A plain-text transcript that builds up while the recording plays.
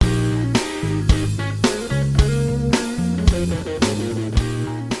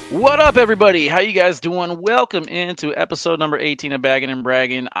What up, everybody? How you guys doing? Welcome into episode number 18 of Baggin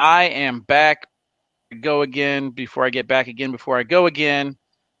Braggin. I am back. Go again before I get back again before I go again.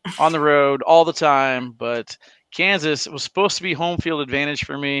 On the road all the time, but Kansas was supposed to be home field advantage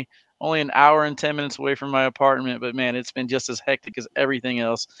for me. Only an hour and 10 minutes away from my apartment, but man, it's been just as hectic as everything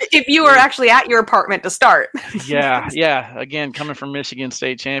else. If you were actually at your apartment to start. Yeah. Again, coming from Michigan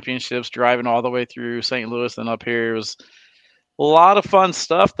State Championships, driving all the way through St. Louis and up here, it was a lot of fun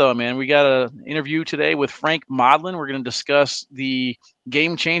stuff, though, man. We got an interview today with Frank Modlin. We're going to discuss the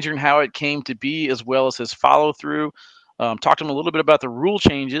game changer and how it came to be, as well as his follow through. Talked to him a little bit about the rule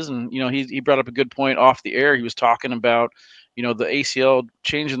changes, and he brought up a good point off the air. He was talking about the ACL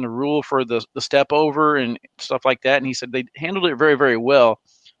changing the rule for the step over and stuff like that, and he said they handled it very, very well,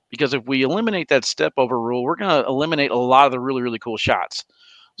 because if we eliminate that step over rule, we're going to eliminate a lot of the really, really cool shots.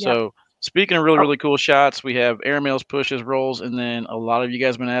 Yep. So speaking of really, really cool shots, we have airmails, pushes, rolls, and then a lot of you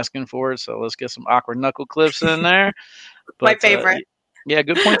guys have been asking for it, so let's get some awkward knuckle clips in there. My favorite. Yeah,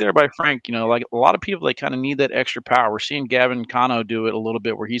 good point there by Frank. Like a lot of people, they kind of need that extra power. We're seeing Gavin Cano do it a little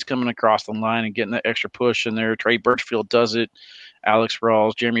bit, where he's coming across the line and getting that extra push in there. Trey Birchfield does it. Alex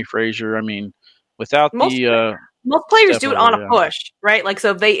Rawls, Jeremy Frazier. I mean, without most players do it on a push, right? Like,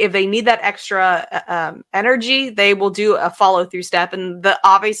 so if they need that extra energy, they will do a follow through step. And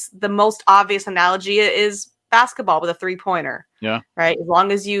the most obvious analogy is basketball with a 3-pointer. Yeah. Right. As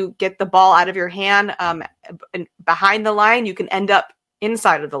long as you get the ball out of your hand and behind the line, you can end up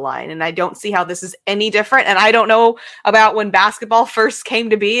inside of the line. And I don't see how this is any different. And I don't know about when basketball first came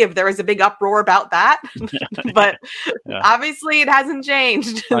to be, if there was a big uproar about that, but obviously it hasn't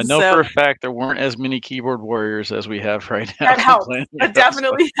changed. I know for a fact there weren't as many keyboard warriors as we have right now. That helps. That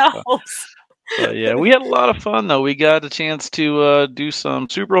definitely helps. But yeah, we had a lot of fun, though. We got a chance to do some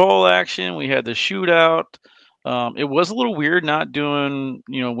Super Bowl action. We had the shootout. It was a little weird not doing,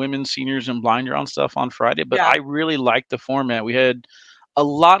 women's, seniors, and blind round stuff on Friday, but I really liked the format. We had a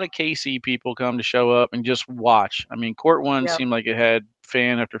lot of KC people come to show up and just watch. I mean, Court 1 seemed like it had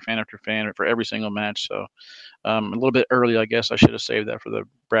fan after fan after fan for every single match. So a little bit early, I guess I should have saved that for the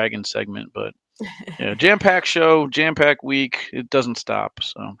bragging segment. But jam-packed show, jam-packed week. It doesn't stop.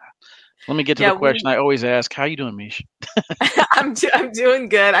 So let me get to the question I always ask. How you doing, Meesh? I'm doing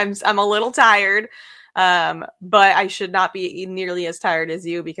good. I'm a little tired. But I should not be nearly as tired as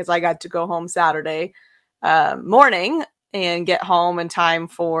you, because I got to go home Saturday morning and get home in time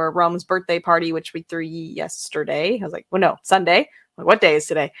for Rome's birthday party, which we threw yesterday. I was like, well, no, Sunday. What day is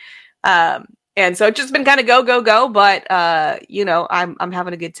today? And so it's just been kind of go, but I'm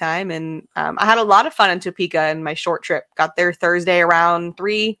having a good time, and I had a lot of fun in Topeka in my short trip. Got there Thursday around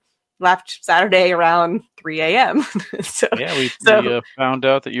 3, left Saturday around 3 a.m. we found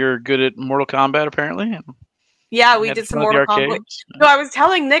out that you're good at Mortal Kombat, apparently. Yeah, we did some Mortal Kombat. So I was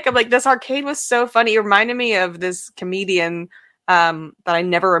telling Nick, I'm like, this arcade was so funny. It reminded me of this comedian that I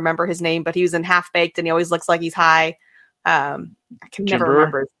never remember his name, but he was in Half Baked, and he always looks like he's high. I can never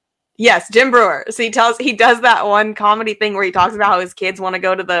remember. Yes, Jim Brewer. So he does that one comedy thing where he talks about how his kids want to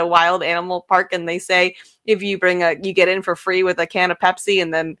go to the wild animal park, and they say, if you you get in for free with a can of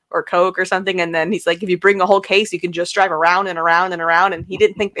Pepsi or Coke or something. And then he's like, if you bring a whole case, you can just drive around and around and around. And he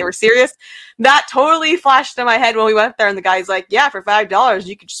didn't think they were serious. That totally flashed in my head when we went there. And the guy's like, yeah, for $5,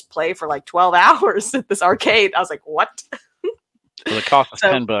 you could just play for like 12 hours at this arcade. I was like, what? Well, it cost us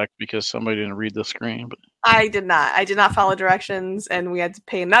 $10 because somebody didn't read the screen. But I did not follow directions, and we had to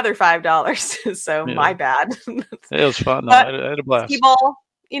pay another $5. So my bad. It was fun. I had a blast. Skee-ball,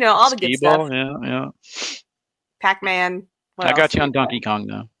 all the good stuff. Yeah. Pac-Man. I got you on Donkey Kong,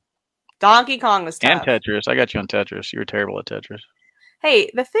 though. Donkey Kong was tough. And Tetris. I got you on Tetris. You were terrible at Tetris.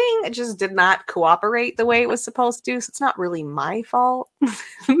 Hey, the thing just did not cooperate the way it was supposed to, so it's not really my fault.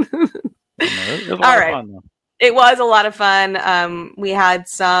 It was a lot of fun, though. It was a lot of fun. We had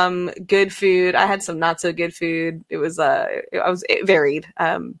some good food. I had some not so good food. It varied.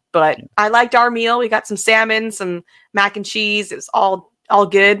 But I liked our meal. We got some salmon, some mac and cheese. It was all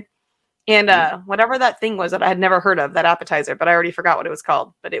good. And whatever that thing was that I had never heard of, that appetizer, but I already forgot what it was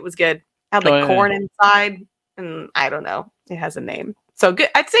called. But it was good. It had corn inside, and I don't know. It has a name. So good.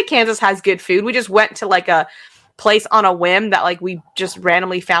 I'd say Kansas has good food. We just went to like a place on a whim that like we just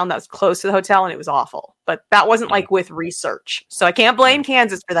randomly found that was close to the hotel, and it was awful. But that wasn't like with research. So I can't blame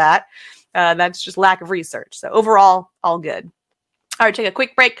Kansas for that. That's just lack of research. So overall, all good. All right, take a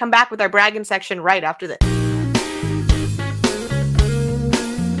quick break. Come back with our bragging section right after this.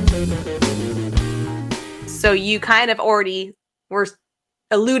 So you kind of already were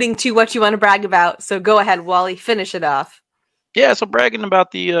alluding to what you want to brag about. So go ahead, Wally, finish it off. Yeah, so bragging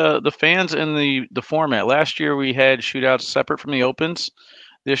about the fans and the format. Last year we had shootouts separate from the opens.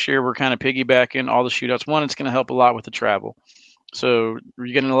 This year, we're kind of piggybacking all the shootouts. One, it's going to help a lot with the travel. So you're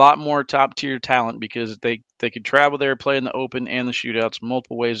getting a lot more top tier talent because they could travel there, play in the open and the shootouts,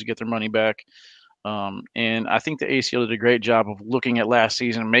 multiple ways to get their money back. And I think the ACL did a great job of looking at last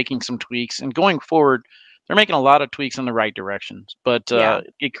season, making some tweaks, and going forward, they're making a lot of tweaks in the right directions. But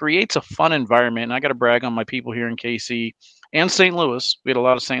it creates a fun environment. And I got to brag on my people here in KC and St. Louis. We had a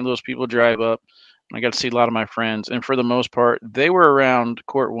lot of St. Louis people drive up. I got to see a lot of my friends. And for the most part, they were around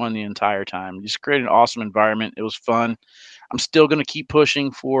Court 1 the entire time. Just created an awesome environment. It was fun. I'm still going to keep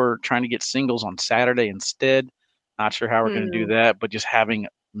pushing for trying to get singles on Saturday instead. Not sure how we're going to do that, but just having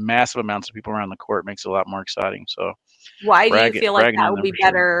massive amounts of people around the court makes it a lot more exciting. So why do you feel like that would be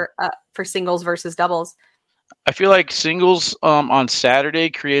better for singles versus doubles? I feel like singles on Saturday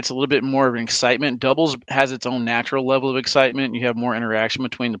creates a little bit more of an excitement. Doubles has its own natural level of excitement. You have more interaction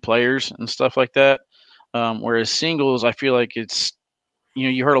between the players and stuff like that. Whereas singles, I feel like it's,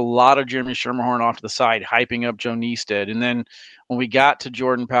 you heard a lot of Jeremy Schermerhorn off to the side hyping up Joe Niestad. And then when we got to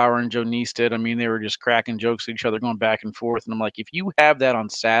Jordan Power and Joe Niestad, I mean, they were just cracking jokes at each other, going back and forth. And I'm like, if you have that on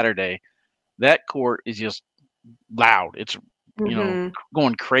Saturday, that court is just loud. It's,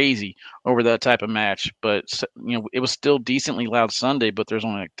 going crazy over that type of match. But, it was still decently loud Sunday, but there's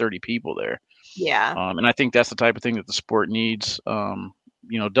only like 30 people there. Yeah. And I think that's the type of thing that the sport needs.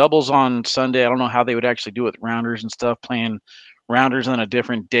 Doubles on Sunday, I don't know how they would actually do it with rounders and stuff, playing rounders on a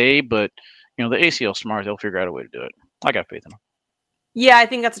different day, but the ACL smart, they'll figure out a way to do it. I got faith in them. Yeah, I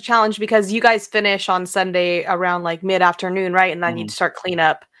think that's a challenge because you guys finish on Sunday around like mid-afternoon, right? And then you'd start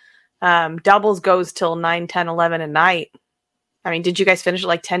cleanup. Doubles goes till 9, 10, 11 at night. I mean, did you guys finish at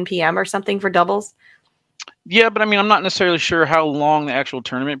like 10 p.m. or something for doubles? Yeah, but I mean, I'm not necessarily sure how long the actual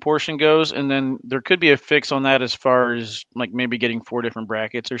tournament portion goes, and then there could be a fix on that as far as like maybe getting 4 different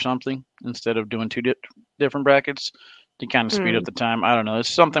brackets or something instead of doing 2 different brackets to kind of speed up the time. I don't know.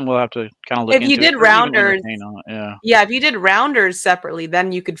 It's something we'll have to kind of look into. If you did rounders, if you did rounders separately,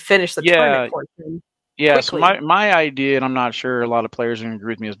 then you could finish the tournament portion. Yeah, quickly. So my idea, and I'm not sure a lot of players are going to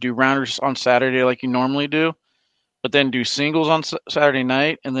agree with me, is do rounders on Saturday like you normally do, but then do singles on Saturday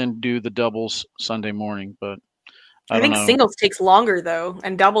night and then do the doubles Sunday morning. But I think singles takes longer though,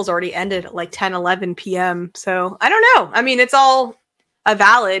 and doubles already ended at like 10, 11 p.m. So I don't know. I mean, it's all a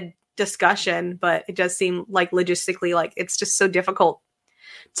valid discussion, but it does seem like logistically, like it's just so difficult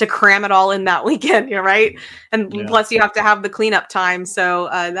to cram it all in that weekend, right? And plus you have to have the cleanup time. So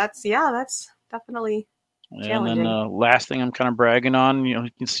that's definitely challenging. And then last thing I'm kind of bragging on, you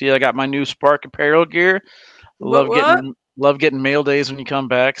can see I got my new Spark apparel gear. Love getting mail days when you come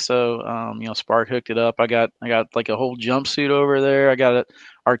back. So Spark hooked it up. I got like a whole jumpsuit over there. I got it.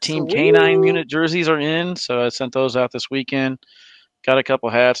 Our Team K9 unit jerseys are in, so I sent those out this weekend. Got a couple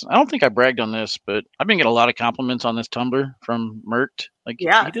hats. I don't think I bragged on this, but I've been getting a lot of compliments on this tumbler from Mercked. He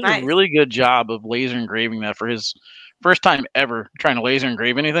did a really good job of laser engraving that for his first time ever trying to laser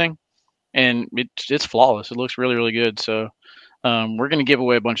engrave anything, and it's flawless. It looks really, really good. So we're going to give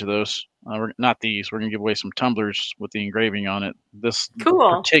away a bunch of those. Not these. We're going to give away some tumblers with the engraving on it. This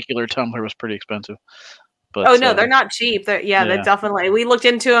particular tumbler was pretty expensive. But, they're not cheap. They're definitely. We looked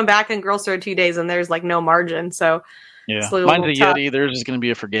into them back in Girls Store 2 days, and there's like no margin. So. Yeah, mine's a Yeti. Theirs is going to be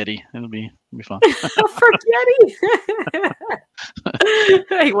a Forgetti. It'll be fun. Forgetti.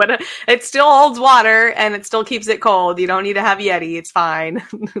 It still holds water and it still keeps it cold. You don't need to have Yeti. It's fine.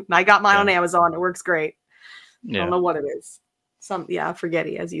 I got mine on Amazon. It works great. I don't know what it is.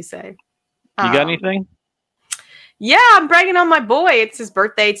 Forgetti, as you say. You got anything? Yeah, I'm bragging on my boy. It's his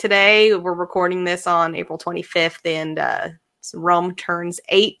birthday today. We're recording this on April 25th, and Rome turns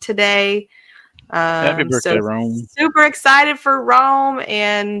 8 today. Happy birthday, Rome. Super excited for Rome.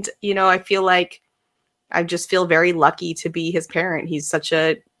 And, I feel like I just feel very lucky to be his parent. He's such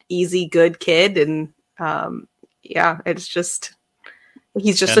a easy, good kid. And it's just,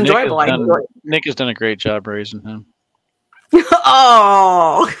 he's just enjoyable. Nick has done a great job raising him.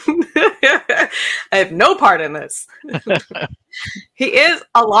 Oh, I have no part in this. He is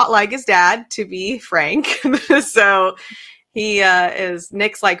a lot like his dad, to be frank. So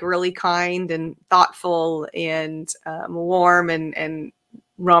Nick's like really kind and thoughtful and warm, and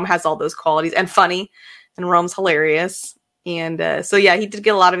Rome has all those qualities, and funny, and Rome's hilarious. And he did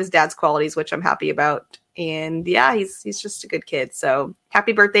get a lot of his dad's qualities, which I'm happy about. And he's just a good kid. So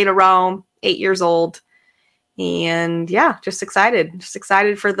happy birthday to Rome, 8 years old. And just excited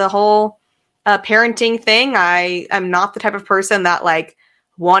for the whole parenting thing. I am not the type of person that like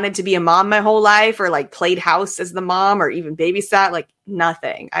wanted to be a mom my whole life, or like played house as the mom, or even babysat, like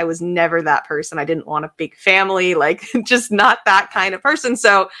nothing. I was never that person. I didn't want a big family, like just not that kind of person.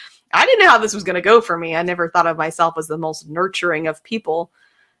 So I didn't know how this was going to go for me. I never thought of myself as the most nurturing of people.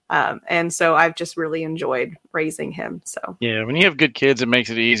 And so I've just really enjoyed raising him. So yeah, when you have good kids, it makes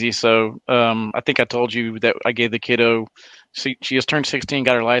it easy. So I think I told you that I gave the kiddo. She just turned 16,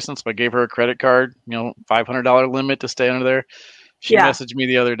 got her license, but I gave her a credit card. $500 limit to stay under there. She yeah. messaged me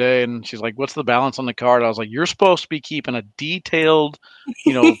the other day and she's like, "What's the balance on the card?" I was like, "You're supposed to be keeping a detailed,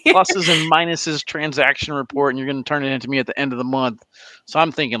 pluses and minuses transaction report, and you're going to turn it into me at the end of the month." So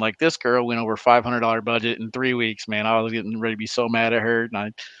I'm thinking like this girl went over $500 budget in 3 weeks. Man, I was getting ready to be so mad at her, and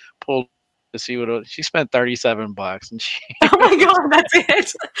I pulled to see she spent $37, and she Oh my God, that's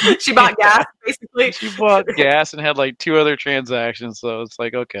it. She bought gas, basically. she bought gas and had like 2 other transactions. So it's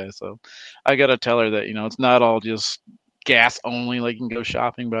like, okay, so I got to tell her that it's not all just gas only. Like, you can go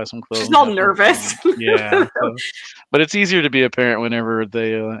shopping, buy some clothes. She's all nervous. Yeah. So, but it's easier to be a parent whenever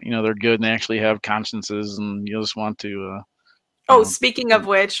they, they're good and they actually have consciences, and you just want to. Speaking of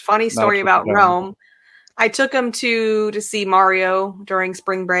which, funny story about Rome. I took him to see Mario during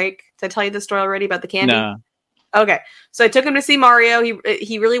spring break. Did I tell you the story already about the candy? No. Okay, so I took him to see Mario.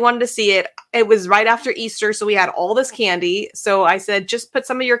 He really wanted to see it. It was right after Easter, so we had all this candy. So I said, just put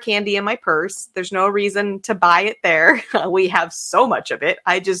some of your candy in my purse. There's no reason to buy it there. We have so much of it.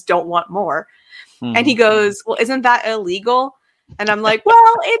 I just don't want more. Mm-hmm. And he goes, "Well, isn't that illegal?" And I'm like,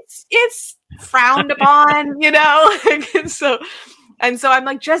 "Well, it's frowned upon, And so I'm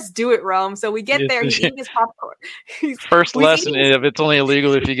like, just do it, Rome. So we get there. He's eating his popcorn. First lesson is it's only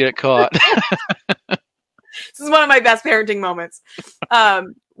illegal if you get caught. This is one of my best parenting moments.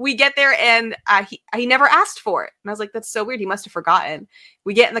 We get there and he never asked for it. And I was like, that's so weird. He must have forgotten.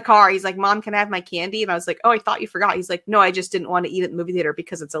 We get in the car. He's like, "Mom, can I have my candy?" And I was like, "Oh, I thought you forgot." He's like, "No, I just didn't want to eat it in the movie theater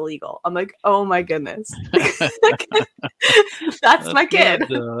because it's illegal." I'm like, oh my goodness. That's my kid.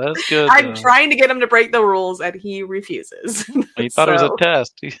 That's good. I'm trying to get him to break the rules and he refuses. He thought it was a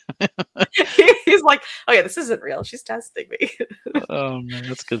test. He's like, "Oh yeah, this isn't real. She's testing me." Oh man,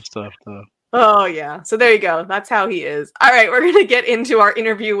 that's good stuff though. Oh, yeah. So there you go. That's how he is. All right. We're going to get into our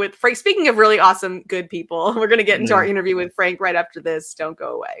interview with Frank. Speaking of really awesome, good people, we're going to get into our interview with Frank right after this. Don't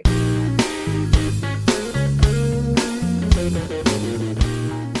go away.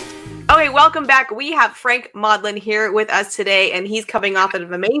 Okay, welcome back. We have Frank Modlin here with us today, and he's coming off of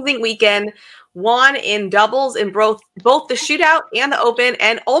an amazing weekend. Won in doubles in both the shootout and the open,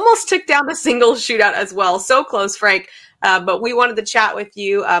 and almost took down the singles shootout as well. So close, Frank. But we wanted to chat with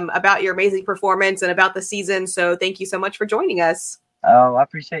you about your amazing performance and about the season. So thank you so much for joining us. Oh, I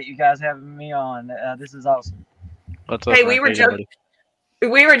appreciate you guys having me on. This is awesome. Hey, we were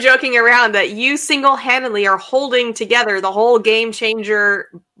joking around that you single-handedly are holding together the whole Game Changer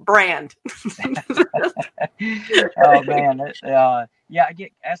brand. Oh man, yeah, I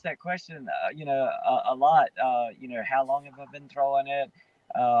get asked that question, a lot. How long have I been throwing it?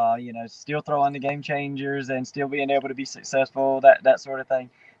 Still throwing the Game Changers and still being able to be successful, that sort of thing.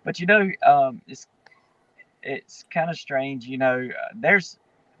 But it's kind of strange. There's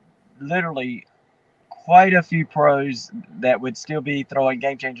literally quite a few pros that would still be throwing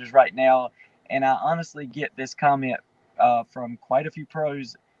Game Changers right now, and I honestly get this comment from quite a few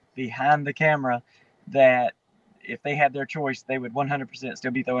pros behind the camera that if they had their choice, they would 100%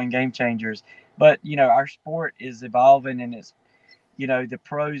 still be throwing Game Changers. But our sport is evolving, and it's the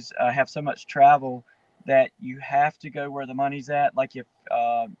pros have so much travel that you have to go where the money's at. Like if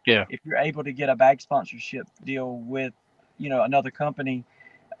you're able to get a bag sponsorship deal with another company,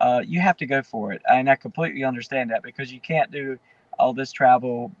 you have to go for it. And I completely understand that, because you can't do all this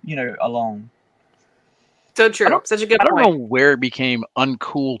travel alone. So true. Such a good point. I don't know where it became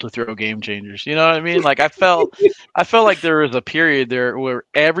uncool to throw Game Changers. You know what I mean? Like I felt like there was a period there where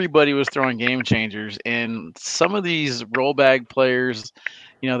everybody was throwing Game Changers, and some of these roll bag players,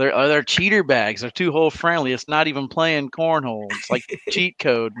 they're cheater bags. They're too hole friendly. It's not even playing cornhole. It's like cheat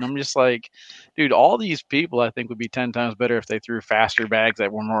code. And I'm just like, dude, all these people I think would be 10 times better if they threw faster bags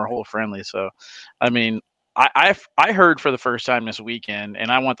that were more hole friendly. So, I mean, I heard for the first time this weekend,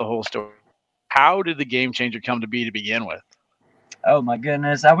 and I want the whole story. How did the Game Changer come to be to begin with? Oh my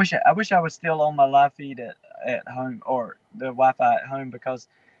goodness! I wish I was still on my live feed at home, or the Wi-Fi at home, because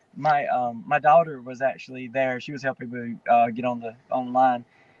my daughter was actually there. She was helping me get on the online,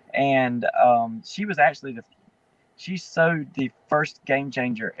 and she was actually she sewed the first Game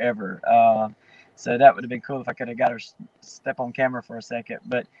Changer ever. So that would have been cool if I could have got her step on camera for a second.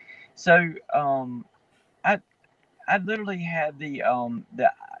 But so I literally had the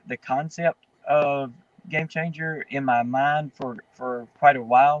concept of Game Changer in my mind for quite a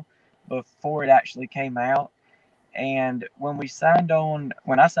while before it actually came out. And when I signed on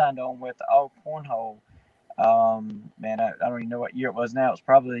with All Cornhole, man, I don't even know what year it was now. It's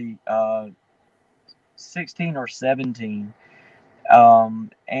probably 16 or 17.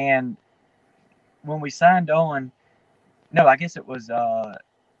 And when we signed on, no, I guess it was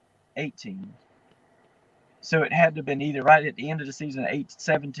 18. So it had to have been either right at the end of the season,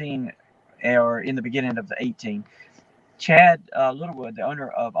 17, or in the beginning of the 18. Chad Littlewood, the owner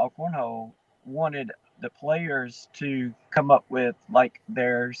of All Cornhole, wanted the players to come up with like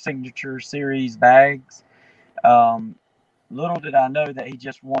their signature series bags. Little did I know that he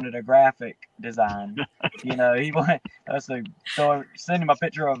just wanted a graphic design. He wanted us to send him a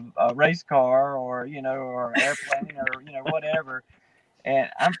picture of a race car or or airplane or whatever.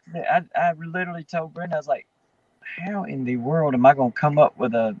 And I literally told Brenda, I was like, how in the world am I going to come up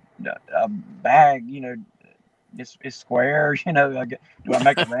with a bag? It's square. Do I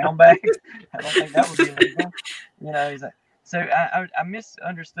make a round bag? I don't think that would be legal. He's like, so I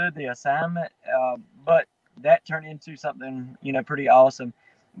misunderstood the assignment, but that turned into something pretty awesome.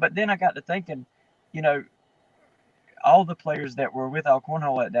 But then I got to thinking, all the players that were with All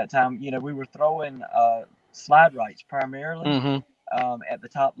Cornhole at that time, we were throwing slide rights primarily at the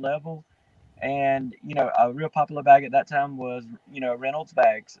top level. And, a real popular bag at that time was, Reynolds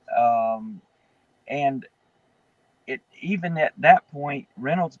bags. And even at that point,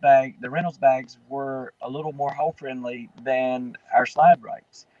 the Reynolds bags were a little more hole friendly than our slide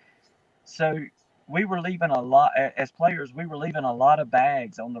rights. So we were leaving a lot, as players, we were leaving a lot of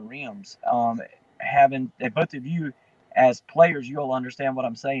bags on the rims. And both of you as players, you'll understand what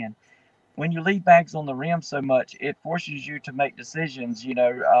I'm saying. When you leave bags on the rim so much, it forces you to make decisions,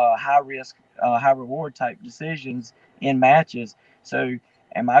 high risk, high reward type decisions in matches. So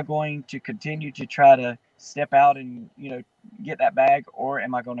am I going to continue to try to step out and, get that bag, or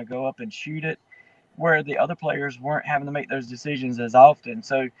am I going to go up and shoot it, where the other players weren't having to make those decisions as often?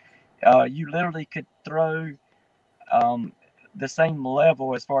 So you literally could throw the same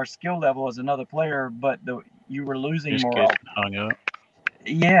level as far as skill level as another player, but you were losing Just more often. Hung up.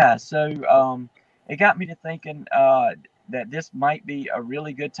 Yeah, so it got me to thinking that this might be a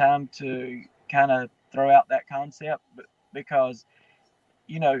really good time to kind of throw out that concept, because,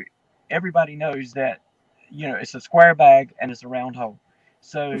 everybody knows that, it's a square bag and it's a round hole.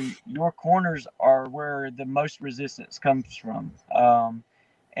 So your corners are where the most resistance comes from.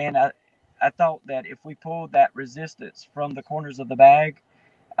 And I thought that if we pulled that resistance from the corners of the bag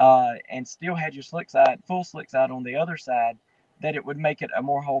and still had your full slick side on the other side, that it would make it a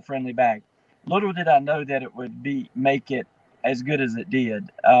more hole friendly bag. Little did I know that it would make it as good as it did.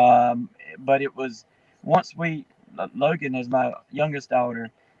 But it was once Logan is my youngest daughter.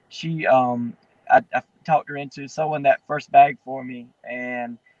 She I talked her into sewing that first bag for me,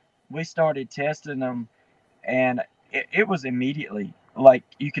 and we started testing them, and it was immediately like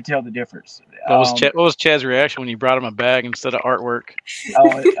you could tell the difference. What was Chad's reaction when you brought him a bag instead of artwork?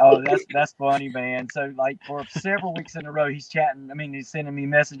 That's funny, man. So like for several weeks in a row, he's chatting. I mean, he's sending me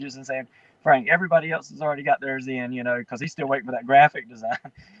messages and saying, "Frank, everybody else has already got theirs in," because he's still waiting for that graphic design.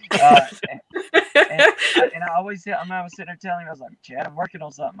 And I was sitting there telling him, I was like, "Chad, I'm working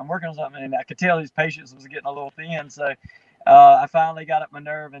on something. And I could tell his patience was getting a little thin. So I finally got up my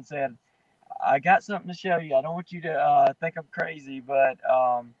nerve and said, I got something to show you. I don't want you to think I'm crazy, but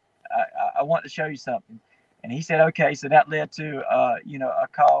I want to show you something. And he said, okay. So that led to, a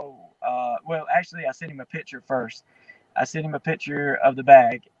call. Well, actually, I sent him a picture first. I sent him a picture of the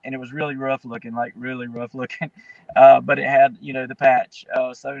bag, and it was really rough looking. But it had, the patch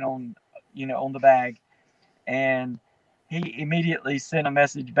sewn on, on the bag. And he immediately sent a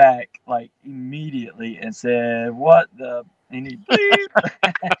message back, immediately, and said, what the... And he is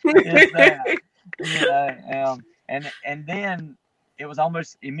that, and then it was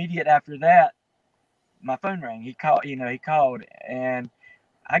almost immediate after that. My phone rang. He called, and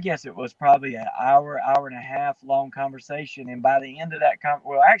I guess it was probably an hour and a half long conversation. And by the end of that,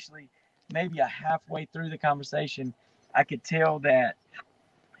 actually, maybe a halfway through the conversation, I could tell that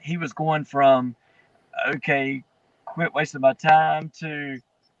he was going from, okay, quit wasting my time, to,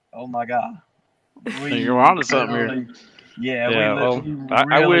 oh my God, you're onto something here. Yeah, well, we I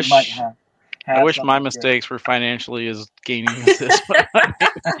really wish might have I wish my something mistakes were financially as gaining as this.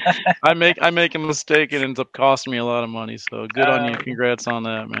 I make a mistake and it ends up costing me a lot of money. So good on you. Congrats on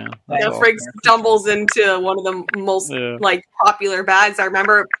that, man. That's awesome. Frank stumbles into one of the most popular bags. I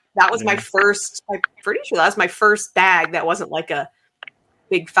remember that was my first. I'm pretty sure that was my first bag that wasn't like a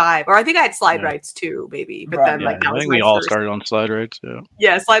Big Five, or I think I had slide rights too, maybe. But then that was we all started on slide rights.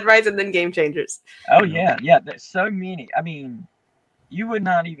 Yeah, slide rights and then Game Changers. Oh yeah. There's so many. I mean, you would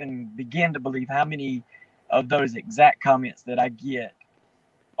not even begin to believe how many of those exact comments that I get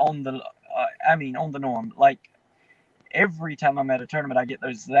on the norm. Like every time I'm at a tournament, I get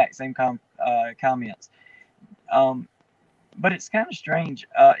those exact same comments. but it's kind of strange.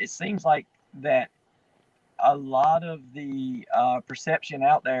 It seems like that a lot of the perception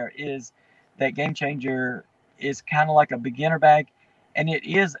out there is that Game Changer is kind of like a beginner bag, and it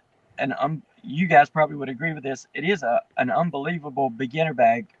is you guys probably would agree with this. It is an unbelievable beginner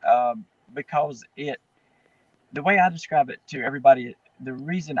bag because the way I describe it to everybody, the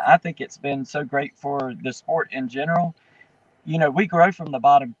reason I think it's been so great for the sport in general, we grow from the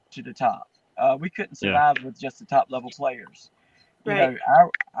bottom to the top. We couldn't survive with just the top level players. Right.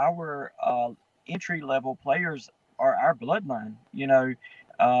 Our entry level players are our bloodline.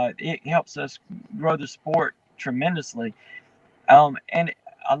 It helps us grow the sport tremendously. And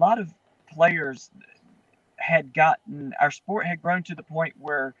a lot of players our sport had grown to the point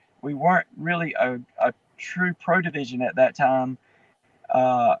where we weren't really a true pro division at that time,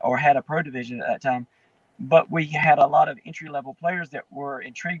 or had a pro division at that time, but we had a lot of entry level players that were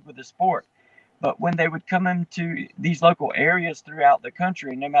intrigued with the sport. But when they would come into these local areas throughout the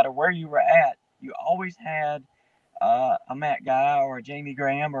country, no matter where you were at, you always had a Matt Guy or a Jamie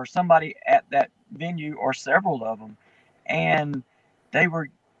Graham or somebody at that venue, or several of them, and they were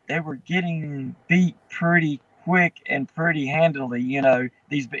getting beat pretty quick and pretty handily.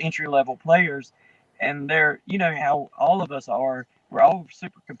 These entry level players, and they're how all of us are. We're all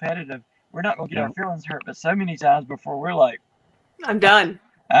super competitive. We're not gonna get our feelings hurt, but so many times before we're like, I'm done.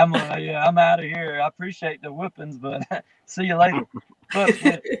 I'm out of here. I appreciate the whoopings, but see you later.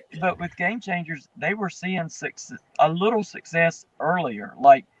 But with Game Changers, they were seeing a little success earlier.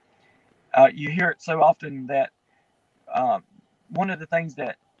 Like you hear it so often that one of the things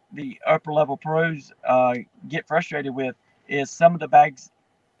that the upper level pros get frustrated with is some of the bags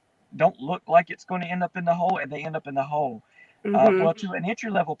don't look like it's going to end up in the hole, and they end up in the hole. Well, to an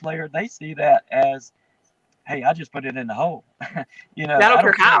entry level player, they see that as, hey, I just put it in the hole. I don't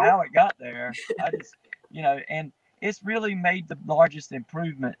care how it got there. I just, and it's really made the largest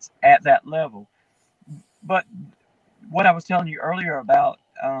improvements at that level. But what I was telling you earlier about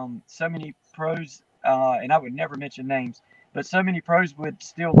so many pros, and I would never mention names, but so many pros would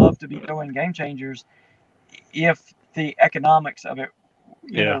still love to be throwing Game Changers if the economics of it,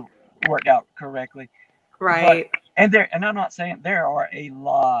 worked out correctly. Right. And I'm not saying there are a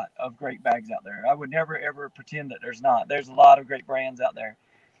lot of great bags out there. I would never ever pretend that there's not. There's a lot of great brands out there.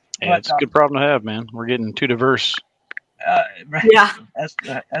 Yeah, it's a good problem to have, man. We're getting too diverse. Yeah,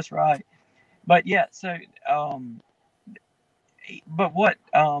 that's right. But yeah, so but what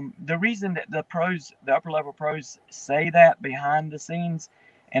the reason that the upper level pros say that behind the scenes,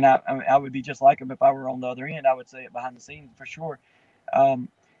 and I would be just like them if I were on the other end. I would say it behind the scenes for sure.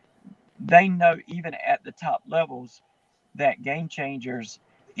 They know even at the top levels that Game Changers,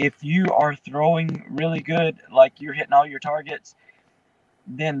 if you are throwing really good, like you're hitting all your targets,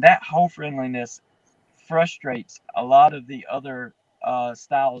 then that hole friendliness frustrates a lot of the other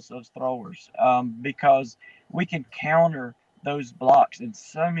styles of throwers, because we can counter those blocks in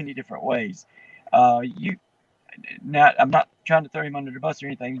so many different ways. I'm not trying to throw him under the bus or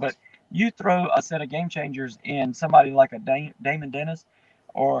anything, but you throw a set of Game Changers in somebody like a Damon Dennis,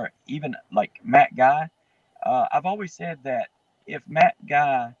 or even like Matt Guy. I've always said that if Matt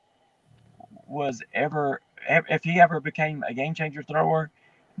Guy if he ever became a Game Changer thrower,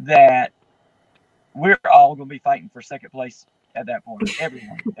 that we're all going to be fighting for second place at that point.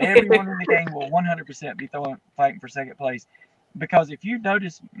 Everyone in the game will 100% be fighting for second place, because if you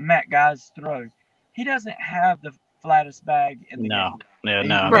notice Matt Guy's throw, he doesn't have the flattest bag in the game.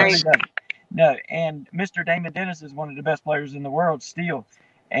 No. Right. No, and Mr. Damon Dennis is one of the best players in the world still,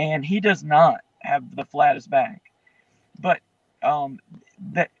 and he does not have the flattest bag. But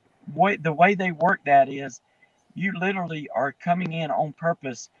the way they work that is, you literally are coming in on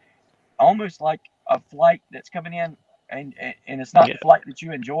purpose, almost like a flight that's coming in, and it's not the flight that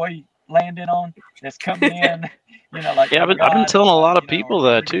you enjoy landing on. That's coming in, like. Yeah, I've been telling a lot of people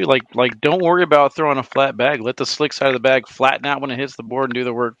that too. Like, don't worry about throwing a flat bag. Let the slick side of the bag flatten out when it hits the board and do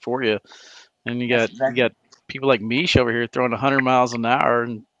the work for you. And you got people like Meesh over here throwing 100 miles an hour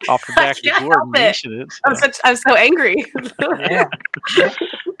and off the back of the board and Meeshing it. So. I'm so angry. Yeah.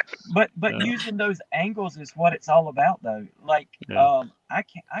 But using those angles is what it's all about, though. Like, I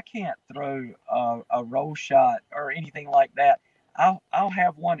can't throw a roll shot or anything like that. I'll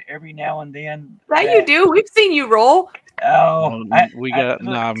have one every now and then. You do. We've seen you roll. Oh,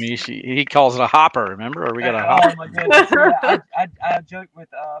 Meesh. He calls it a hopper. Remember, or we got a hopper. Oh my goodness! Yeah, I joked with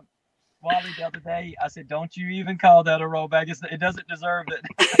Wally the other day. I said, "Don't you even call that a roll bag? It doesn't deserve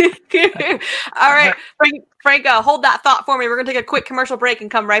it." All right, Frank, hold that thought for me. We're gonna take a quick commercial break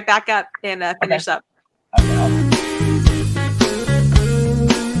and come right back up and finish up.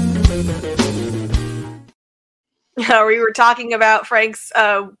 we were talking about Frank's,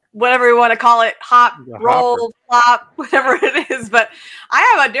 whatever we want to call it, hop, roll, flop, whatever it is. But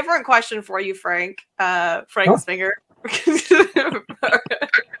I have a different question for you, Frank. Frank's finger.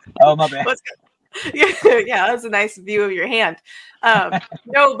 Oh, my bad. Yeah, that's a nice view of your hand.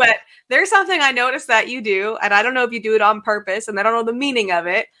 No, but there's something I noticed that you do, and I don't know if you do it on purpose, and I don't know the meaning of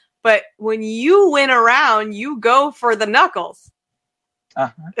it, but when you win a round, you go for the knuckles.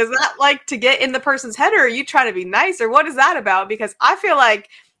 Uh-huh. Is that like to get in the person's head, or are you trying to be nice, or what is that about? Because I feel like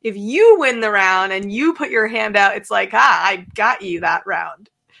if you win the round and you put your hand out, it's like, I got you that round.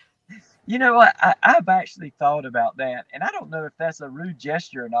 You know what? I've actually thought about that, and I don't know if that's a rude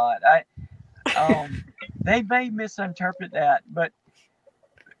gesture or not. They may misinterpret that, but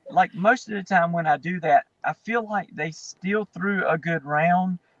like most of the time when I do that, I feel like they still threw a good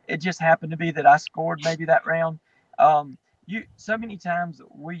round. It just happened to be that I scored maybe that round. So many times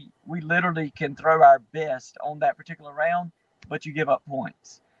we literally can throw our best on that particular round, but you give up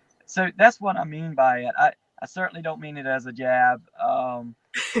points. So that's what I mean by it. I certainly don't mean it as a jab.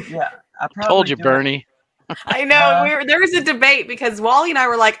 Yeah, I probably told you, Bernie. I know. There was a debate because Wally and I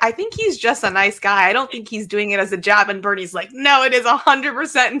were like, I think he's just a nice guy. I don't think he's doing it as a jab. And Bernie's like, no, it is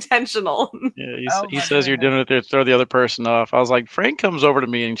 100% intentional. Yeah, he says you're doing it to throw the other person off. I was like, Frank comes over to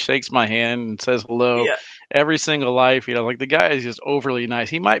me and shakes my hand and says hello every single life. Like the guy is just overly nice.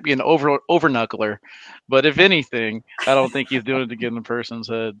 He might be an over knuckler, but if anything, I don't think he's doing it to get in the person's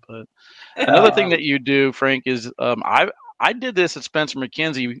head. But another thing that you do, Frank, is I did this at Spencer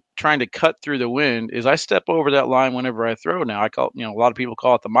McKenzie trying to cut through the wind is I step over that line whenever I throw now. I call a lot of people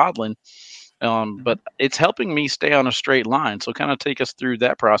call it the Modlin, but it's helping me stay on a straight line. So kind of take us through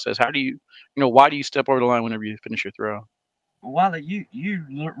that process. How do why do you step over the line whenever you finish your throw? Wally, you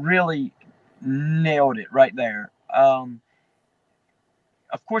really nailed it right there. Of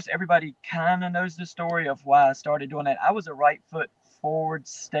course, everybody kind of knows the story of why I started doing that. I was a right foot forward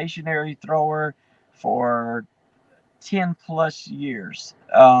stationary thrower for 10 plus years.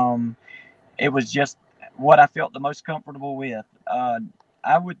 It was just what I felt the most comfortable with.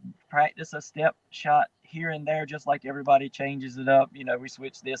 I would practice a step shot here and there, just like everybody changes it up. We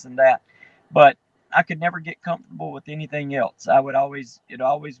switch this and that, but I could never get comfortable with anything else. It always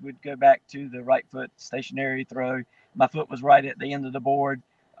would go back to the right foot stationary throw. My foot was right at the end of the board.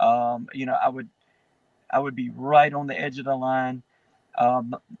 I would be right on the edge of the line.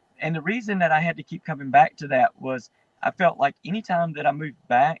 And the reason that I had to keep coming back to that was I felt like anytime that I moved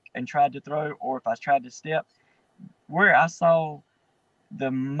back and tried to throw, or if I tried to step, where I saw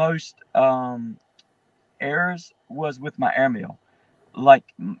the most errors was with my airmail. Like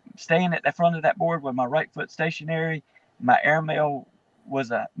staying at the front of that board with my right foot stationary, my airmail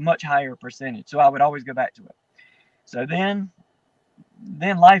was a much higher percentage. So I would always go back to it. So then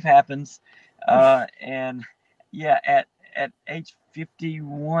life happens. And yeah, at age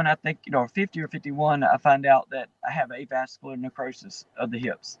 51, I think, 50 or 51, I find out that I have avascular necrosis of the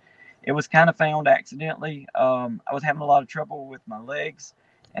hips. It was kind of found accidentally. I was having a lot of trouble with my legs,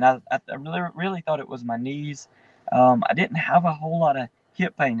 and I really thought it was my knees. I didn't have a whole lot of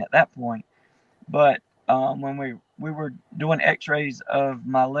hip pain at that point, but when we were doing x-rays of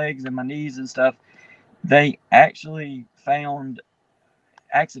my legs and my knees and stuff, they actually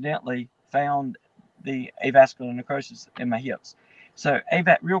accidentally found the avascular necrosis in my hips. So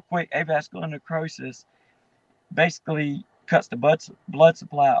real quick, avascular necrosis basically cuts the blood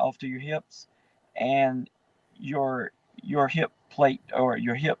supply off to your hips, and your hip plate or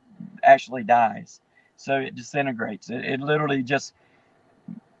your hip actually dies. So it disintegrates. It literally just,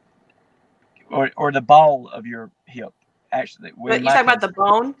 or the ball of your hip actually. But you talking about the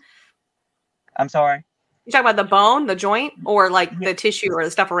bone? I'm sorry? You talking about the bone, the joint, or like the tissue or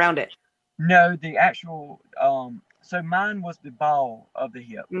the stuff around it? No, the actual, so mine was the ball of the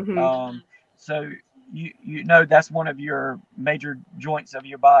hip. Mm-hmm. So that's one of your major joints of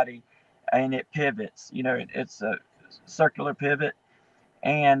your body, and it pivots. It's a circular pivot,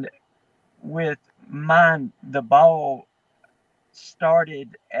 and with mine, the ball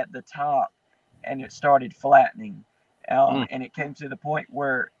started at the top, and it started flattening, and it came to the point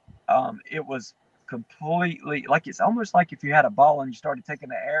where it was completely like, it's almost like if you had a ball and you started taking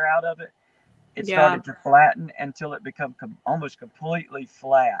the air out of it. It started to flatten until it became almost completely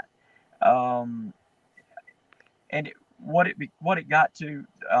flat. And what it got to,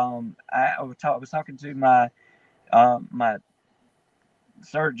 I was talking to my my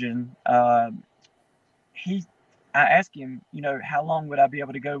surgeon. I asked him, how long would I be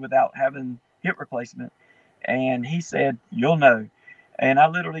able to go without having hip replacement? And he said, you'll know. And I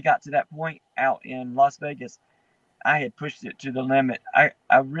literally got to that point out in Las Vegas. I had pushed it to the limit. I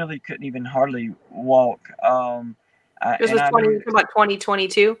really couldn't even hardly walk. This was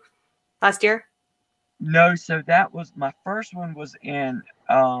 2022 last year. No, so that was my first one was in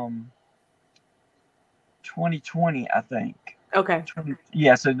 2020, I think. Okay.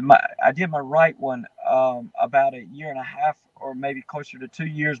 Yeah, so I did my right one about a year and a half, or maybe closer to 2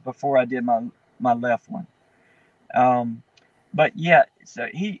 years before I did my left one. But yeah, so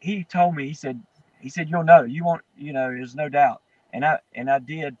he told me, he said you'll know, you won't, there's no doubt, and I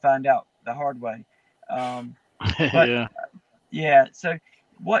did find out the hard way. But yeah, so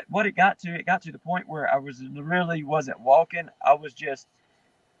what it got to the point where I really wasn't walking. I was just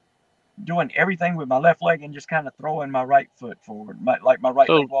doing everything with my left leg and just kind of throwing my right foot forward, my right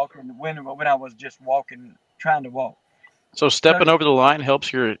leg walking when I was just walking, trying to walk. So stepping over the line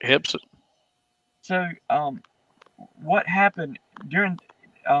helps your hips. So what happened during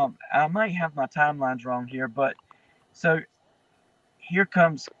I might have my timelines wrong here, but so here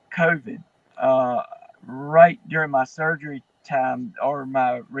comes COVID right during my surgery time or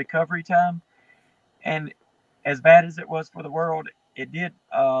my recovery time, and as bad as it was for the world, it did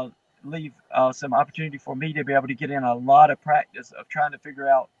leave some opportunity for me to be able to get in a lot of practice of trying to figure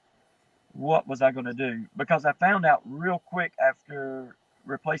out what was I going to do, because I found out real quick after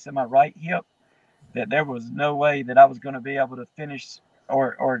replacing my right hip that there was no way that I was going to be able to finish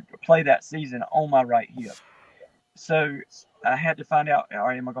or play that season on my right hip. So I had to find out, all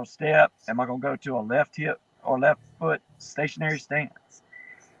right, am I going to step? Am I going to go to a left hip or left foot stationary stance?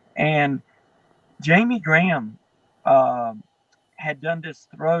 And Jamie Graham had done this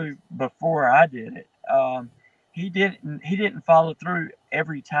throw before I did it. He didn't follow through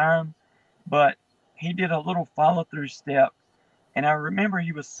every time, but he did a little follow through step, and I remember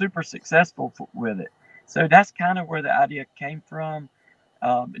he was super successful with it. So that's kind of where the idea came from.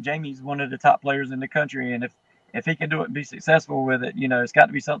 Jamie's one of the top players in the country, and if he can do it and be successful with it, it's got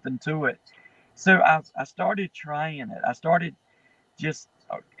to be something to it. So I started trying it. I started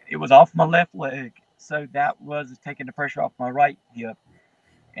it was off my left leg, so that was taking the pressure off my right hip,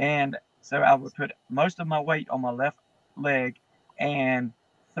 and so I would put most of my weight on my left leg and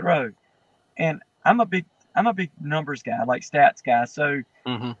throw. And I'm a big numbers guy, like stats guy. So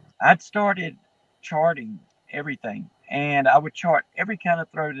I'd started charting everything, and I would chart every kind of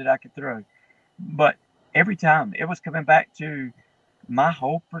throw that I could throw. But every time it was coming back to my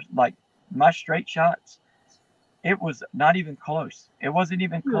my straight shots, it was not even close. It wasn't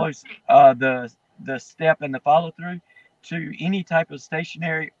even close. The step and the follow through to any type of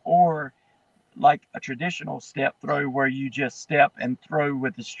stationary or like a traditional step throw where you just step and throw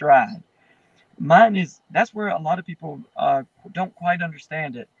with the stride. That's where a lot of people don't quite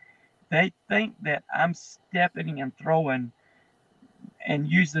understand it. They think that I'm stepping and throwing and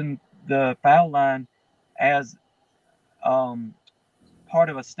using the foul line as part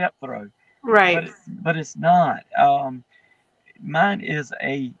of a step throw. Right. But it's not. Mine is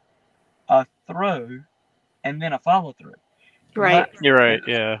a throw and then a follow through. Right. You're right.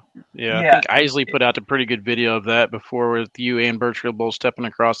 Yeah. I think Isley put out a pretty good video of that before with you and Birchfield both stepping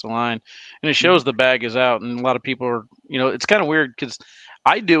across the line, and it shows the bag is out, and a lot of people are, it's kind of weird because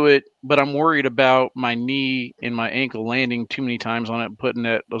I do it, but I'm worried about my knee and my ankle landing too many times on it and putting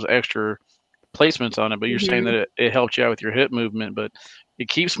those extra placements on it. But you're saying that it helps you out with your hip movement, but it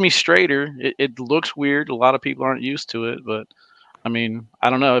keeps me straighter. It looks weird. A lot of people aren't used to it, but I mean,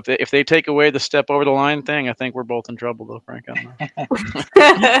 I don't know. If they take away the step over the line thing, I think we're both in trouble, though, Frank. I don't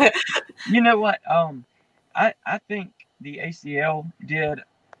know. You know what? I think the ACL did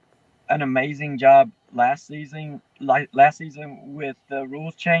an amazing job last season with the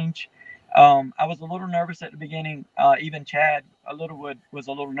rules change. I was a little nervous at the beginning. Even Chad Littlewood was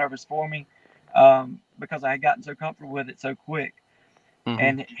a little nervous for me because I had gotten so comfortable with it so quick.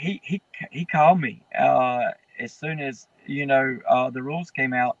 And he called me as soon as the rules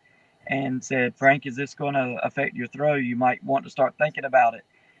came out and said, Frank, is this going to affect your throw? You might want to start thinking about it.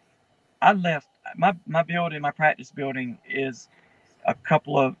 I left my building, my practice building is a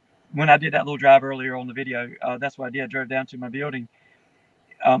couple of, when I did that little drive earlier on the video, that's what I did. I drove down to my building.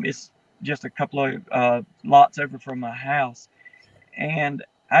 It's just a couple of lots over from my house. And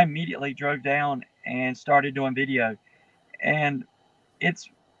I immediately drove down and started doing video. And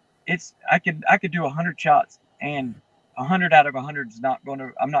I could do 100 shots, and 100 out of 100 is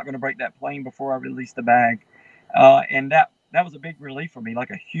I'm not going to break that plane before I release the bag. And that was a big relief for me,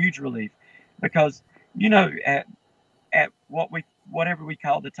 like a huge relief, because at whatever we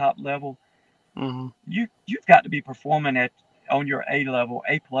call the top level, you've got to be performing on your A level,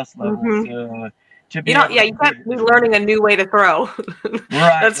 A+ level to be. You can't be learning a new way to throw. Right,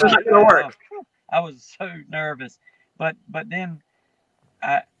 that's not going to work. I was so nervous, but then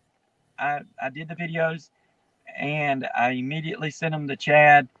I did the videos, and I immediately sent him to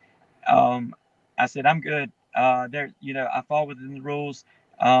Chad. I said, I'm good. I fall within the rules.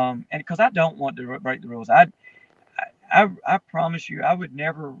 And because I don't want to break the rules. I promise you, I would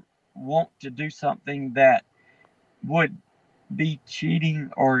never want to do something that would be cheating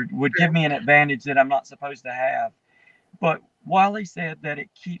or would give me an advantage that I'm not supposed to have. But Wally said that it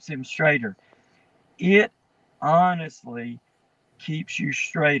keeps him straighter. It honestly keeps you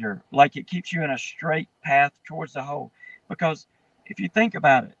straighter. Like it keeps you in a straight path towards the hole. Because if you think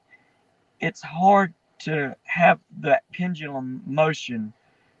about it, it's hard to have that pendulum motion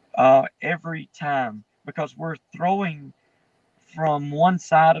every time because we're throwing from one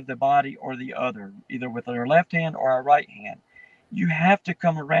side of the body or the other, either with our left hand or our right hand. You have to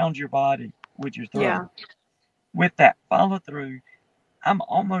come around your body with your throw. Yeah. With that follow through, I'm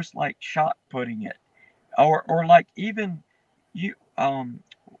almost like shot putting it, or like even you.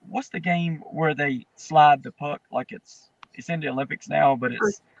 What's the game where they slide the puck like it's in the Olympics now, but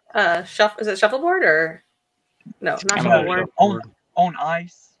it's is it shuffleboard or no? Not shuffleboard. On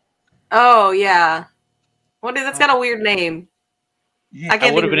ice. Oh yeah. What is that's got a weird name. Yeah,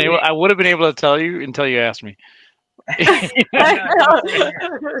 I would have been able to tell you until you asked me.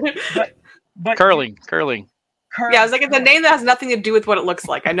 but curling. Yeah, I was like, it's a name that has nothing to do with what it looks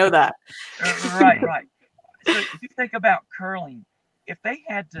like. I know that. Right. So if you think about curling, if they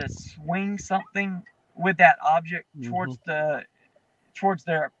had to swing something with that object towards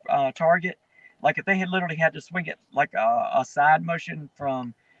their target, like if they had literally had to swing it like a side motion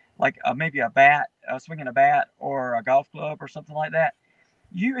from like maybe a bat, swinging a bat or a golf club or something like that,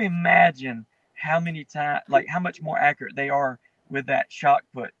 you imagine how many times, like how much more accurate they are with that shot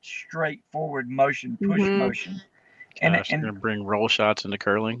put, straightforward motion, push motion. Gosh, and you're gonna bring roll shots into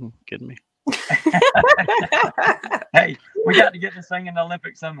curling? Kidding me? Hey, we got to get this thing in the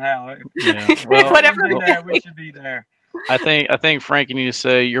Olympics somehow. Yeah, well, whatever. We should be there. I think Frank, you need to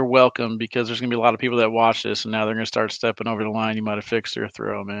say you're welcome because there's gonna be a lot of people that watch this and now they're gonna start stepping over the line. You might have fixed their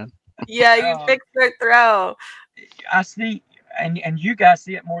throw, man. Yeah, you fixed their throw. I see. And you guys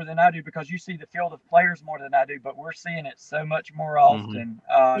see it more than I do because you see the field of players more than I do, but we're seeing it so much more often.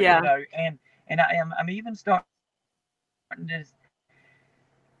 And I'm even starting to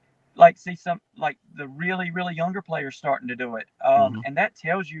like see some like the really, really younger players starting to do it. And that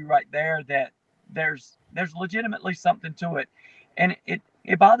tells you right there that there's legitimately something to it. And it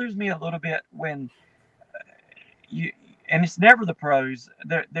bothers me a little bit when and it's never the pros.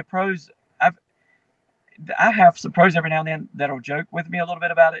 The pros, I have some pros every now and then that'll joke with me a little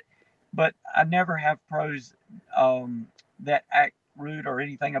bit about it, but I never have pros that act rude or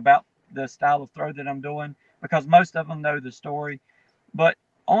anything about the style of throw that I'm doing because most of them know the story. But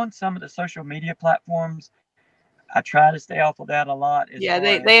on some of the social media platforms, I try to stay off of that a lot.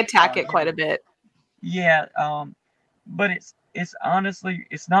 They attack it quite a bit. Yeah, but it's honestly,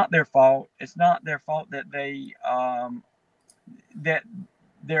 it's not their fault. It's not their fault that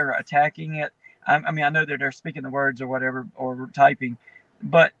they're attacking it. I mean, I know that they're speaking the words or whatever, or typing,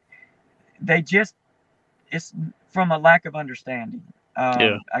 but it's from a lack of understanding.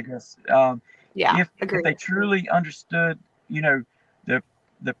 I guess. If they truly understood,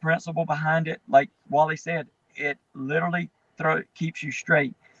 the principle behind it, like Wally said, it literally keeps you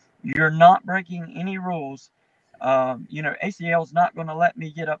straight. You're not breaking any rules. ACL is not going to let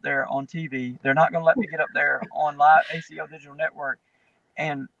me get up there on TV. They're not going to let me get up there on live ACL Digital Network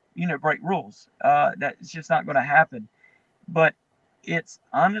and break rules. That's just not going to happen. But it's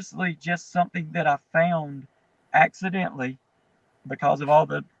honestly just something that I found accidentally because of all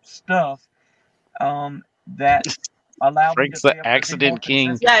the stuff that allowed Frank's me to the accident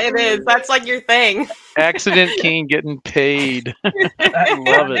king. Yeah, it is. That's like your thing. Accident king getting paid. I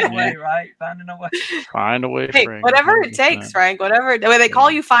love it, man. Right? Finding a way. Find a way, hey, Frank. Whatever it takes, Frank. Whatever. They call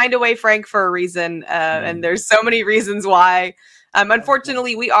you Find a Way, Frank, for a reason. And there's so many reasons why.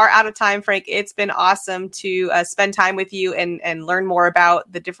 Unfortunately, we are out of time, Frank. It's been awesome to spend time with you and learn more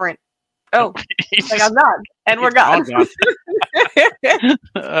about the different. Oh, like I'm done, and we're gone. All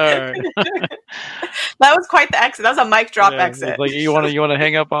right. That was quite the exit. That was a mic drop exit. Like you want to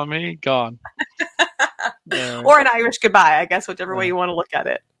hang up on me? Gone. Or an Irish goodbye, I guess, whichever way you want to look at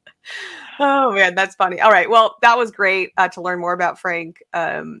it. Oh man, that's funny. All right, well, that was great to learn more about Frank,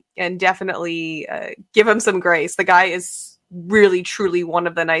 and definitely give him some grace. The guy is really, truly one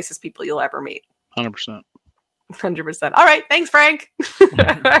of the nicest people you'll ever meet. 100%. 100%. All right. Thanks, Frank.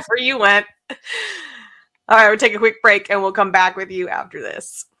 Where you went. All right. We'll take a quick break and we'll come back with you after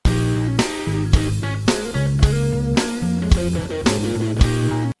this.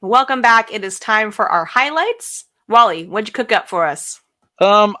 Welcome back. It is time for our highlights. Wally, what'd you cook up for us?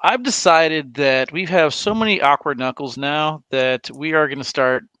 I've decided that we have so many awkward knuckles now that we are going to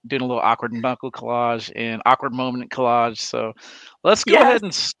start doing a little awkward knuckle collage and awkward moment collage. So let's go Yes. ahead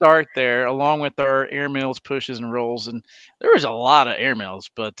and start there, along with our airmails, pushes, and rolls. And there was a lot of airmails,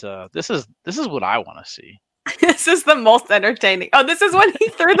 but this is what I want to see. This is the most entertaining. Oh, this is when he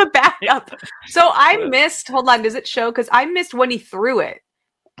threw the bag up. So I missed. Hold on, does it show? Because I missed when he threw it.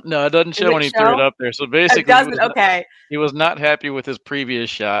 No, it doesn't show when he threw it up there. So It basically, doesn't. Okay. he was not happy with his previous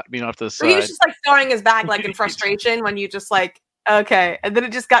shot being off to the So he was side. just like throwing his bag like in frustration when you just like okay, and then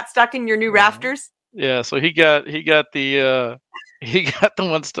it just got stuck in your new rafters. Yeah, so he got the he got the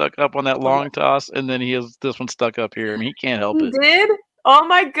one stuck up on that long toss, and then he has this one stuck up here. I mean, he can't help He it. did? Oh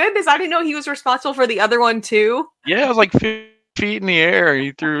my goodness! I didn't know he was responsible for the other one too. Yeah, it was like 50 feet in the air.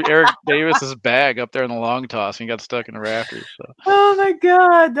 He threw Eric Davis's bag up there in the long toss, and he got stuck in the rafters. So Oh my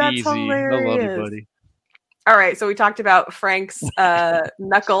god, that's easy. hilarious! I love you, buddy. All right, so we talked about Frank's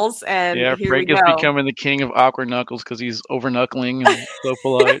knuckles, and Yeah, here Frank we is go. becoming the king of awkward knuckles because he's over knuckling and so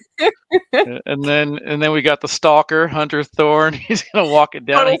polite. and then we got the stalker, Hunter Thorne. He's gonna walk it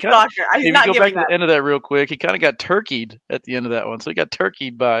down. Total stalker. If you go back to the end of that real quick, he kind of got turkeyed at the end of that one. So he got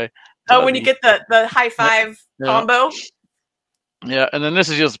turkeyed by. Oh, when you get the high five combo. Yeah, and then this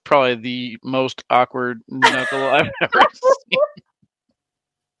is just probably the most awkward knuckle I've ever seen.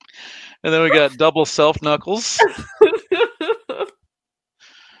 And then we got double self knuckles.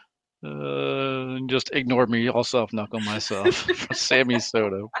 Just ignore me. I'll self knuckle myself. Sammy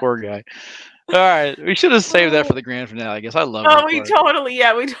Soto, poor guy. All right, we should have saved that for the grand finale. I guess I love. Oh, we totally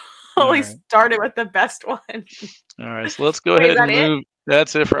started with the best one. All right, so let's go ahead and move.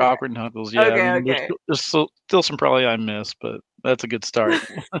 That's it for awkward knuckles. Yeah, okay. There's still some probably I missed, but that's a good start.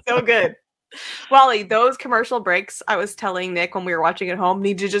 So good. Wally, those commercial breaks I was telling Nick when we were watching at home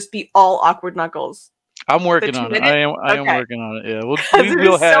need to just be all awkward knuckles. I'm working on it. I am working on it. Yeah,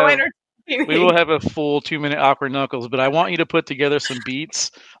 we will have a full 2-minute awkward knuckles, but I want you to put together some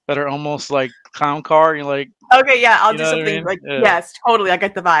beats that are almost like clown car. You're like, okay, yeah, I'll do something yes, totally. I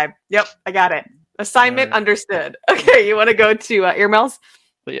get the vibe. Yep, I got it. Assignment understood. Okay, you want to go to airmails?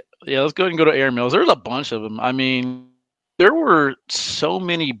 Yeah, let's go ahead and go to airmails. There's a bunch of them. I mean, there were so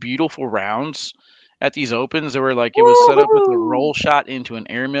many beautiful rounds at these opens. There were like it was set up with a roll shot into an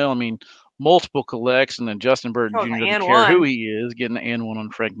airmail. I mean, multiple collects, and then Justin Bird Jr. doesn't care who he is, getting the and one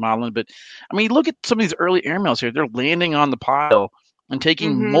on Frank Modlin. But I mean, look at some of these early airmails here. They're landing on the pile and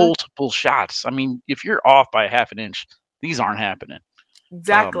taking multiple shots. I mean, if you're off by half an inch, these aren't happening.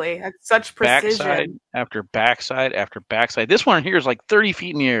 Exactly. That's such precision. Backside after backside after backside. This one here is like 30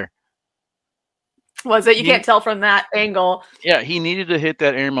 feet in the air. Was it? You can't tell from that angle. Yeah, he needed to hit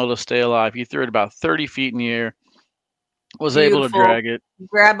that airmail to stay alive. He threw it about 30 feet in the air. Was able to drag it.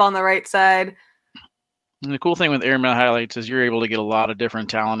 Grab on the right side. And the cool thing with airmail highlights is you're able to get a lot of different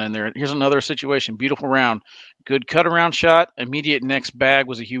talent in there. Here's another situation. Beautiful round. Good cut around shot. Immediate next bag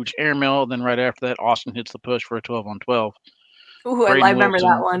was a huge airmail. Then right after that, Austin hits the push for a 12-on-12. Ooh, I remember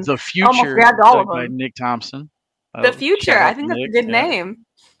that one. The Future by Nick Thompson. The Future. I think that's a good name.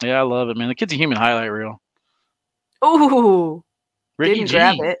 Yeah, I love it, man. The kid's a human highlight reel. Ooh. Ricky G.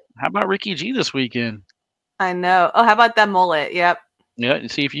 Grab it. How about Ricky G this weekend? I know. Oh, how about that mullet? Yep. Yeah,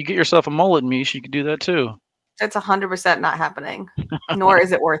 see, if you get yourself a mullet, Meesh, you could do that too. It's 100% not happening. Nor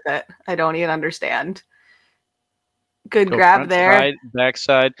is it worth it. I don't even understand. Good grab there. Side,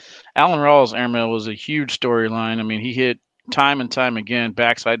 backside. Alan Rawls' airmail was a huge storyline. I mean, he hit time and time again.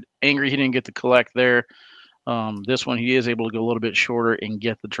 Backside, angry he didn't get the collect there. This one, he is able to go a little bit shorter and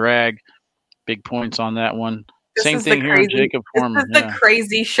get the drag. Big points on that one. Same thing here with Jacob Foreman. This is the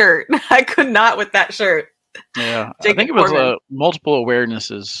crazy shirt. I could not with that shirt. Yeah, I think it was multiple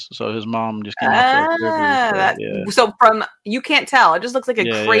awarenesses. So his mom just came out there. So from you can't tell. It just looks like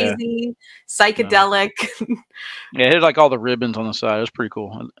a crazy psychedelic. Yeah, it had like all the ribbons on the side. It was pretty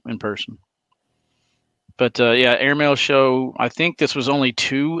cool in person. But airmail show. I think this was only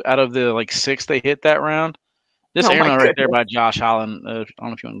 2 out of the 6 they hit that round. This airmail right there by Josh Holland. I don't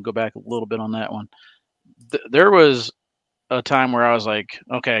know if you want to go back a little bit on that one. There was a time where I was like,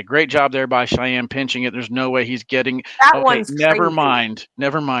 okay, great job there by Cheyenne pinching it. There's no way he's getting that one's never mind.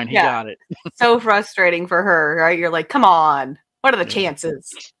 He got it. So frustrating for her, right? You're like, come on. What are the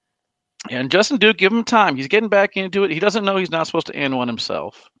chances? And Justin Duke, give him time. He's getting back into it. He doesn't know he's not supposed to end one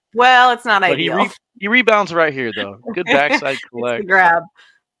himself. Well, it's not ideal. He rebounds right here, though. Good backside collect. Grab.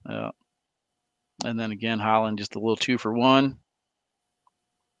 Yeah. And then again, Holland just a little 2 for 1.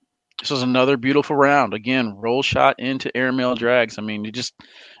 This was another beautiful round. Again, roll shot into airmail drags. I mean, it just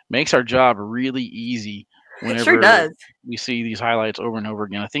makes our job really easy whenever we see these highlights over and over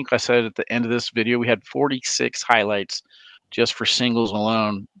again. I think I said at the end of this video, we had 46 highlights just for singles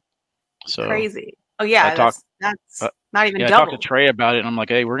alone. So crazy. Oh yeah, that's not even I double. talked to Trey about it, and I'm like,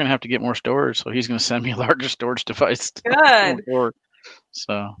 hey, we're gonna have to get more storage, so he's gonna send me a larger storage device. Good.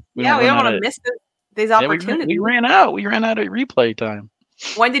 So we don't want to miss these opportunities. We ran out. We ran out of replay time.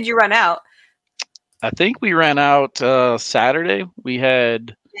 When did you run out? I think we ran out Saturday. We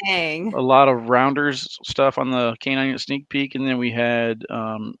had a lot of rounders stuff on the K9 sneak peek, and then we had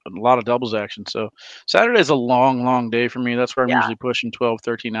a lot of doubles action. So Saturday's a long, long day for me. That's where I'm usually pushing 12,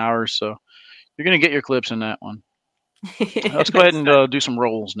 13 hours. So you're going to get your clips in that one. Let's go ahead and do some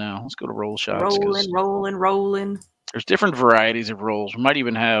rolls now. Let's go to roll shots. Rolling. There's different varieties of rolls. We might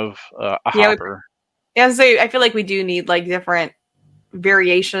even have a hopper. I feel like we do need like different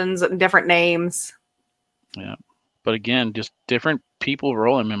variations and different names. Yeah. But again, just different people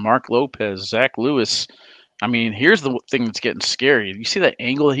rolling. I mean, Mark Lopez, Zach Lewis. I mean, here's the thing that's getting scary. You see that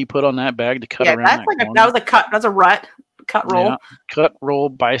angle that he put on that bag to cut around that corner? That was a cut. That's a rut. Cut roll. Yeah. Cut, roll,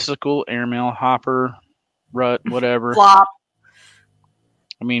 bicycle, airmail, hopper, rut, whatever. Flop.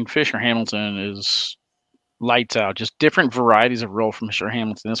 I mean, Fisher Hamilton is lights out. Just different varieties of roll from Fisher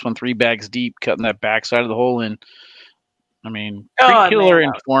Hamilton. This one 3 bags deep, cutting that backside of the hole in. I mean, killer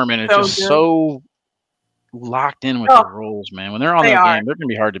and Foreman. It's just so locked in with the rolls, man. When they're on the game, they're going to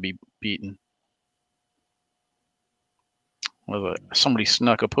be hard to be beaten. Well, somebody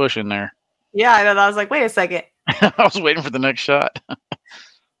snuck a push in there. Yeah, I know. I was like, wait a second. I was waiting for the next shot.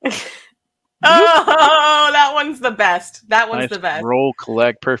 Oh, that one's the best. That one's the best. Roll,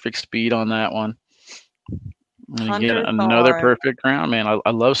 collect, perfect speed on that one. And again, another perfect round, man.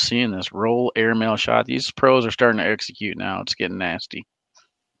 I love seeing this roll airmail shot. These pros are starting to execute now. It's getting nasty.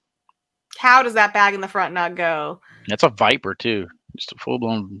 How does that bag in the front not go? That's a Viper too, just a full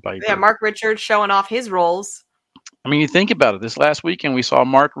blown Viper. Yeah, Mark Richards showing off his rolls. I mean, you think about it. This last weekend, we saw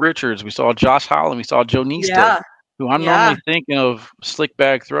Mark Richards, we saw Josh Holland, we saw Joe Neested, who I'm normally thinking of slick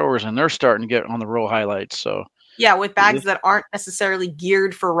bag throwers, and they're starting to get on the roll highlights. So yeah, with bags that aren't necessarily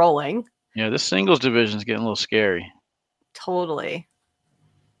geared for rolling. Yeah, this singles division is getting a little scary. Totally.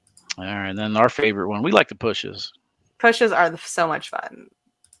 All right, then our favorite one. We like the pushes. Pushes are so much fun.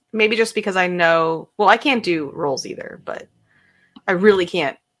 Maybe just because I know, well, I can't do rolls either, but I really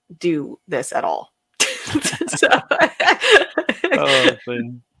can't do this at all. I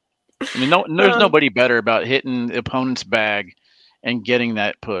mean, there's nobody better about hitting the opponent's bag and getting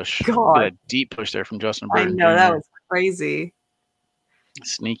that push. That deep push there from Justin Burton. I know, that was crazy.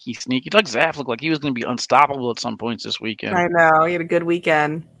 Sneaky. Doug Zaff looked like he was going to be unstoppable at some points this weekend. I know. He had a good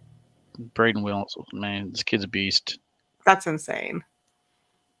weekend. Braden Wilson, man, this kid's a beast. That's insane.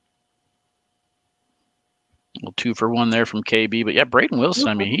 A little 2 for 1 there from KB. But yeah, Braden Wilson,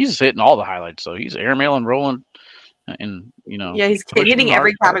 I mean, he's hitting all the highlights. So he's airmail and rolling. And, yeah, he's hitting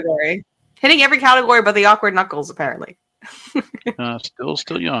every category. Hitting every category but the awkward knuckles, apparently.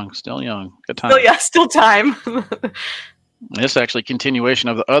 Still young. Good time. Still time. This is actually continuation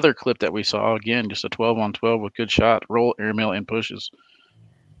of the other clip that we saw. Again, just a 12-on-12 with good shot, roll, airmail, and pushes.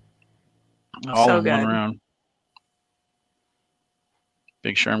 All in one round.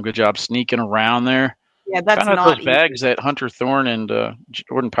 Big Sherm, good job sneaking around there. Yeah, that's not those easy. Bags that Hunter Thorne and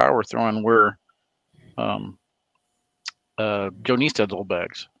Jordan Power were throwing were Joe Neested's old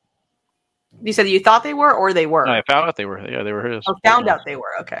bags. You said you thought they were, or they were? No, I found out they were. Yeah, they were his. Oh, found out they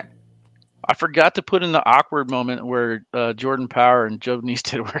were. Okay. I forgot to put in the awkward moment where Jordan Power and Joe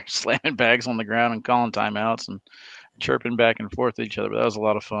Neested were slamming bags on the ground and calling timeouts and chirping back and forth at each other. But that was a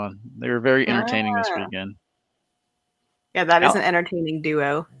lot of fun. They were very entertaining this weekend. Yeah, that is an entertaining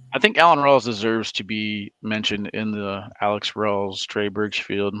duo. I think Alan Rawls deserves to be mentioned in the Alex Rawls, Trey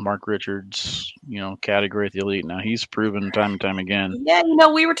Birchfield, Mark Richards, category at the elite. Now he's proven time and time again. Yeah,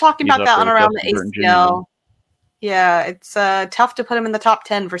 we were talking about that on around the ACL. Yeah, it's tough to put him in the top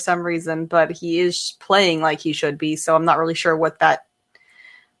 10 for some reason, but he is playing like he should be. So I'm not really sure what that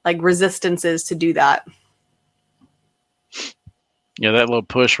resistance is to do that. Yeah, that little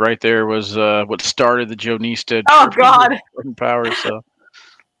push right there was what started the Joe Neested. Oh God! Power. So,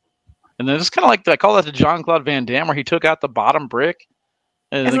 and then it's kind of like I call that the Jean-Claude Van Damme, where he took out the bottom brick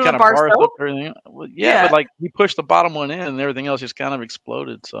and then kind of bars up everything. Well, yeah, but he pushed the bottom one in, and everything else just kind of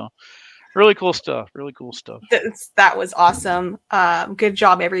exploded. So. Really cool stuff. That was awesome. Good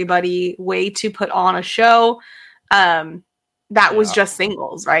job, everybody. Way to put on a show. That was just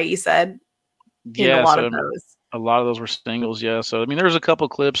singles, right? You said? Yeah, a lot of those were singles, yeah. So, I mean, there's a couple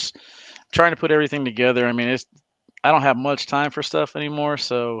clips trying to put everything together. I mean, I don't have much time for stuff anymore,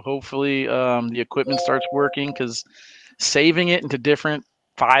 so hopefully the equipment starts working, because saving it into different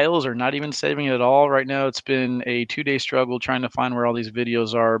files or not even saving it at all right now, it's been a 2-day struggle trying to find where all these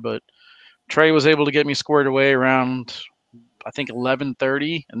videos are, but Trey was able to get me squared away around I think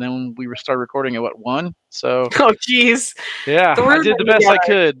 11:30, and then we started recording at 1. So Oh, geez. yeah, I did the best I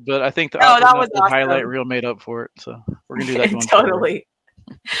could, but I think the that was awesome. highlight reel made up for it. So we're gonna do that going totally.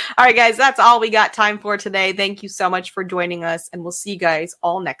 Forward. All right, guys, that's all we got time for today. Thank you so much for joining us, and we'll see you guys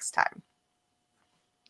all next time.